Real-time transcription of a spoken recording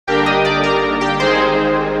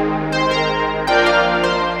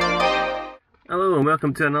and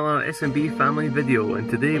welcome to another S&B family video, and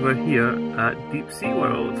today we're here at Deep Sea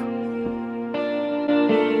World.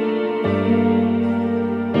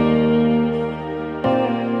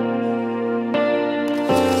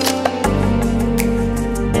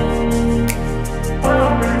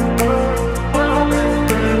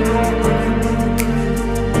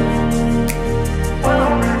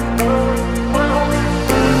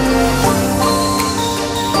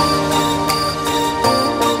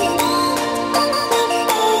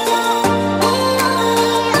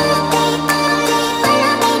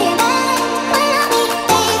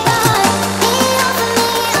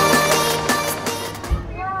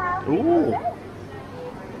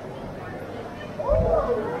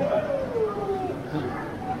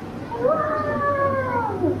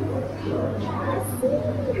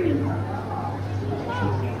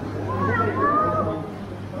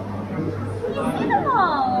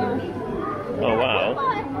 Oh wow.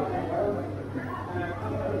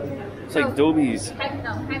 It's like Dobie's. How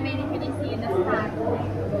many can you see in this pack?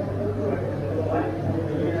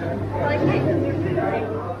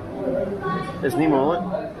 Is Nemo on it?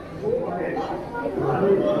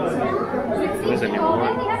 There's a Nemo on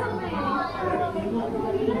it.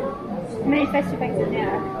 How many fish you picked in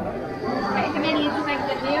there? How many did you pick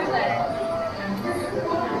in there then?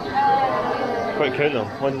 Quite count them.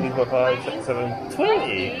 1, 2, 3, 4, 5, 6, 7,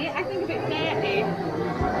 20! I think about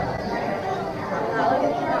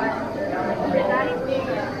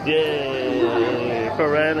 30. Yay!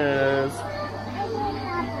 Piranhas!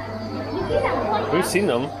 We've seen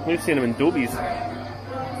them. We've seen them in Dobie's.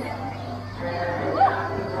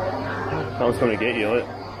 That one's going to get you, look.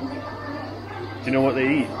 Do you know what they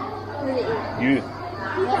eat? You.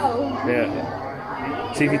 No. Yeah.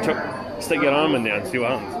 See if you stick your arm in there and see what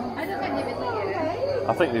happens. I don't think they would eat it.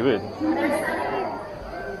 I think they would.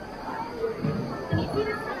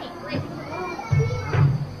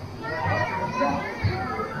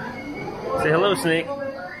 Say hello, snake. Be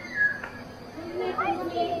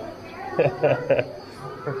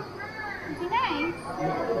nice.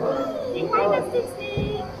 Say hi, Mr.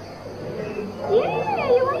 Snake. Yeah,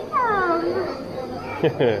 you're welcome. Say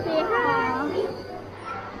hi.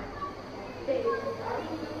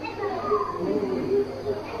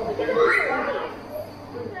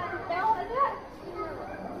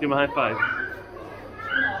 Give him a high five.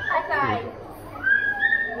 High five.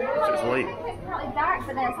 It's light. It's probably dark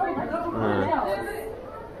for this.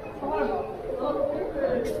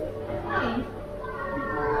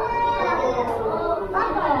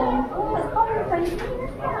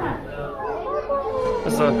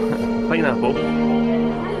 That's a pineapple.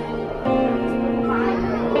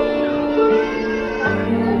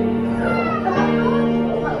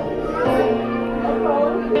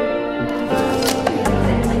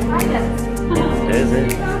 Is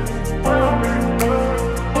it?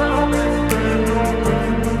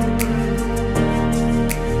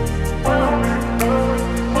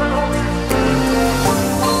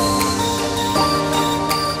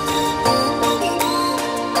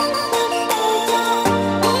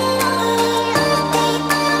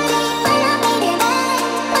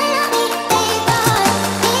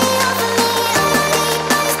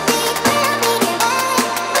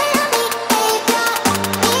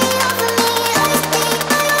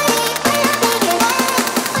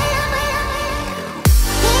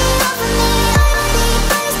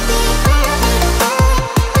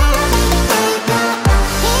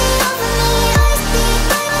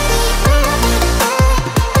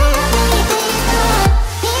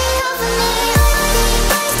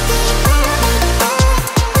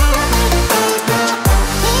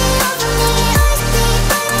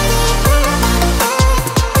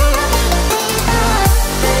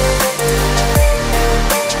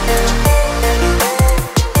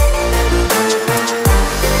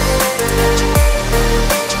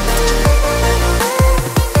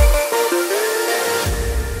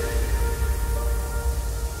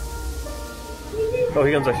 Oh,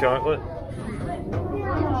 here comes a shark, look.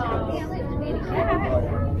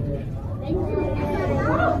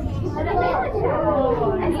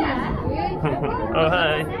 Oh,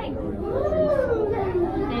 hi.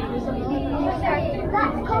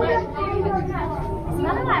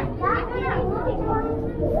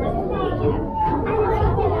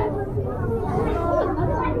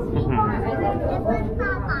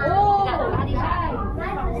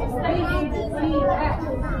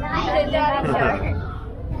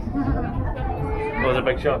 Oh, there's a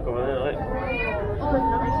big shark over there, right? Oh, there's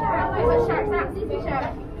another shark. Where's the shark? That's the shark.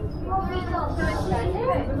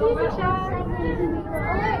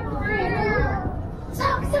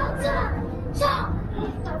 Shark.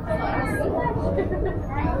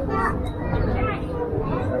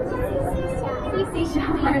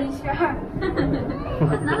 shark.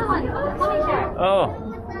 There's another one. Oh, the mommy shark. Oh.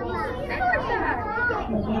 Sailor shark.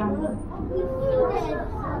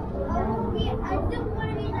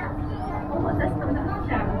 What's this one? Another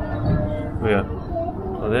shark. Where?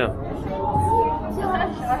 Oh, there. It's not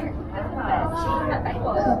a shark. That's not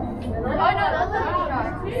it. Oh no, that's not a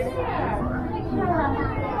shark.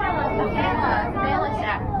 Sailor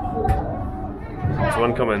shark. There's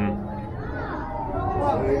one coming.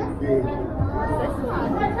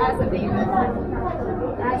 That's a baby.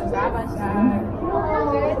 That's Java shark.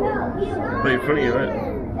 Right in front of you, right?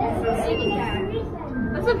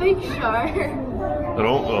 That's a big shark. They're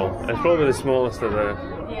all, well, it's probably the smallest of the...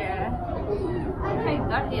 Yeah. Okay,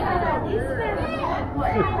 dirty.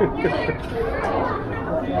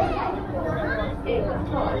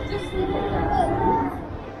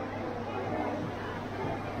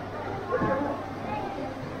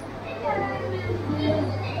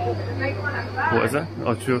 What is it?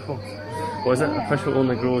 Oh, true or false? What is it? A fish will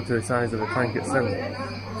only grow to the size of a tank it's in.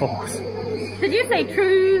 False. Did you say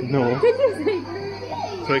true? No. Did you say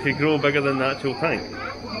true? So it could grow bigger than the actual tank.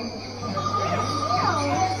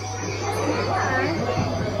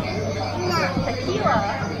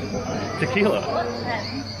 Tequila. Tequila? What's that?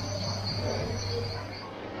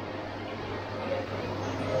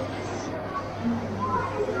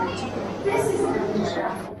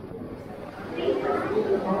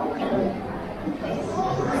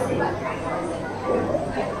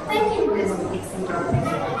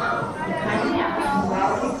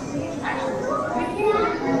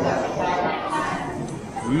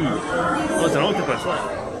 Oh, it's an octopus, look.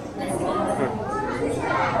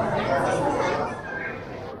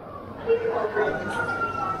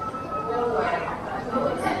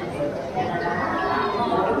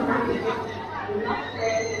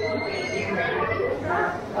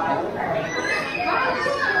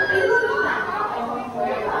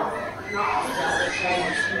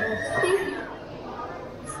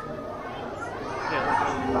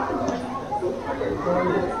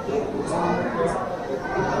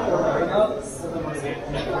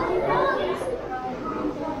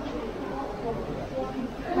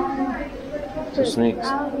 The snakes.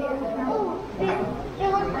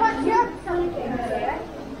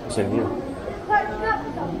 What's in here?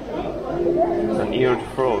 It's an eared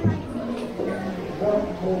frog.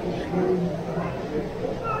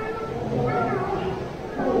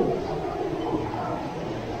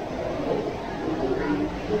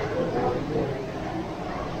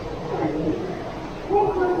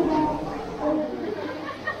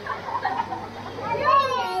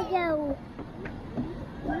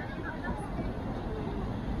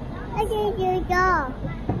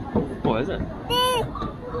 What is it?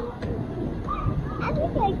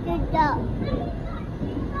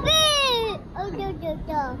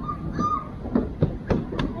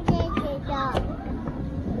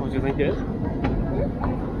 What do you think it is?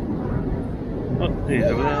 Oh, he's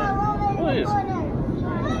over there. Oh, it is.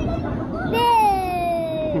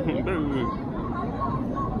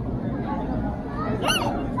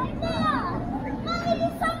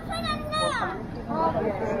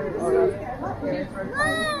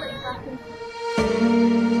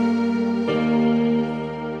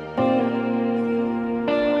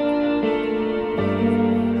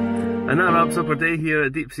 And that wraps up our day here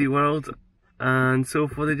at Deep Sea World. And so,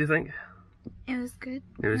 what did you think? It was good.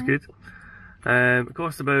 It was good. It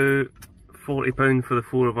cost about £40 for the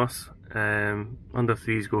four of us. Under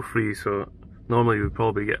threes go free, so normally we would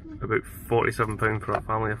probably get about £47 for a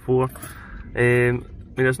family of four. I mean,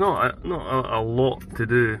 there's not a lot to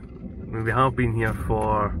do. I mean, we have been here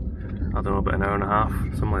for, I don't know, about an hour and a half,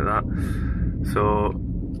 something like that. So, I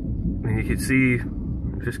mean, you could see,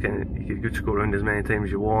 just kind of, you could just go around as many times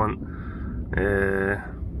as you want.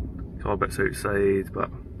 All bits outside, but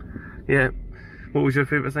yeah. What was your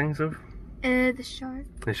favourite thing, Soph? The shark.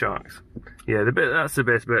 The sharks. Yeah, that's the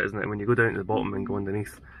best bit, isn't it? When you go down to the bottom and go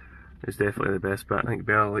underneath, it's definitely the best bit. I think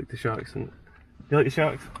Bella liked the sharks. And you like the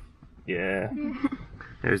sharks? Yeah.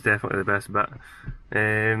 It was definitely the best bit.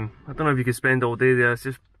 I don't know if you could spend all day there. It's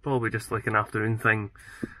just probably just like an afternoon thing.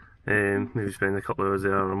 Maybe spend a couple of hours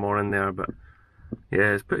there or more in there, but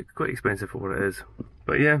yeah, it's quite expensive for what it is.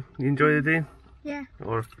 But yeah, you enjoy the day? Yeah.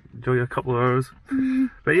 Or enjoy a couple of hours.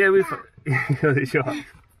 But yeah, we've the sharks.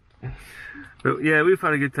 But yeah, we've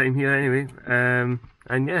had a good time here anyway.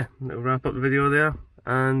 And yeah, we'll wrap up the video there.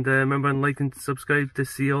 And remember to like and subscribe to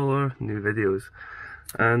see all our new videos.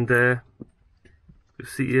 And we'll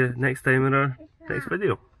see you next time in our next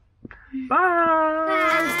video.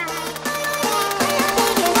 Bye!